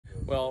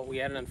Well, we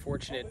had an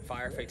unfortunate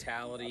fire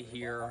fatality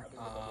here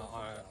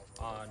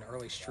on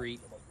Early Street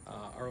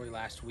early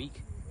last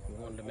week.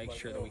 We wanted to make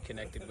sure that we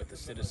connected with the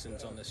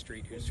citizens on the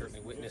street who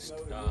certainly witnessed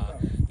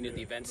the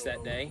events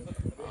that day.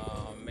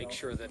 Make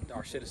sure that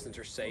our citizens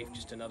are safe,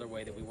 just another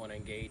way that we want to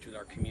engage with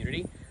our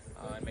community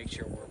and make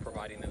sure we're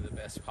providing them the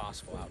best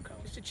possible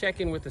outcomes. Just to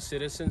check in with the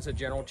citizens, a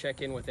general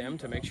check-in with them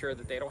to make sure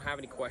that they don't have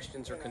any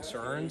questions or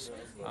concerns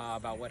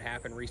about what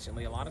happened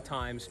recently. A lot of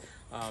times,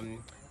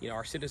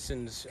 our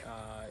citizens,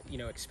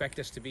 expect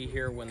us to be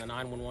here when the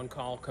 911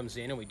 call comes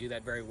in, and we do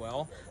that very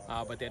well,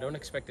 but they don't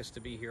expect us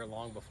to be here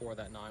long before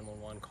that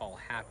 911 call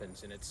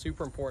happens. And it's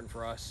super important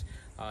for us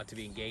to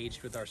be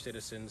engaged with our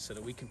citizens so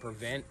that we can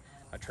prevent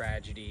a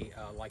tragedy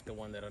like the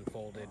one that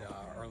unfolded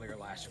earlier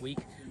last week.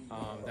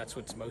 That's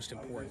what's most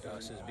important to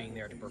us, is being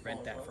there to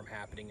prevent that from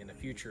happening in the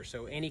future.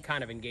 So any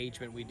kind of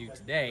engagement we do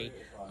today,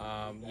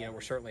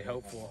 we're certainly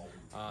hopeful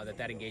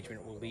that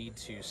engagement will lead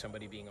to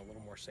somebody being a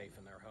little more safe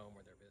in their home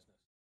or their business.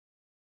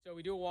 So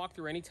we do a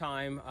walkthrough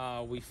anytime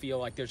we feel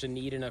like there's a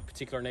need in a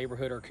particular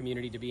neighborhood or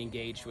community to be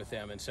engaged with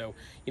them. And so,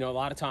 a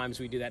lot of times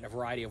we do that in a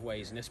variety of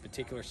ways. In this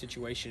particular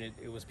situation,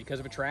 it was because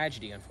of a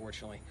tragedy,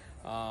 unfortunately.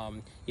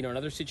 In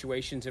other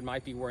situations, it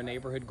might be where a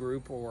neighborhood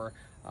group or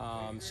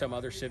some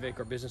other civic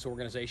or business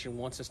organization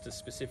wants us to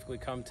specifically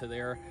come to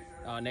their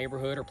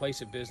neighborhood or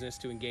place of business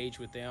to engage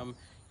with them,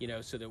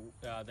 so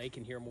that they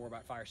can hear more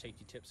about fire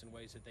safety tips and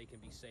ways that they can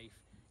be safe,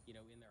 in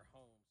their home.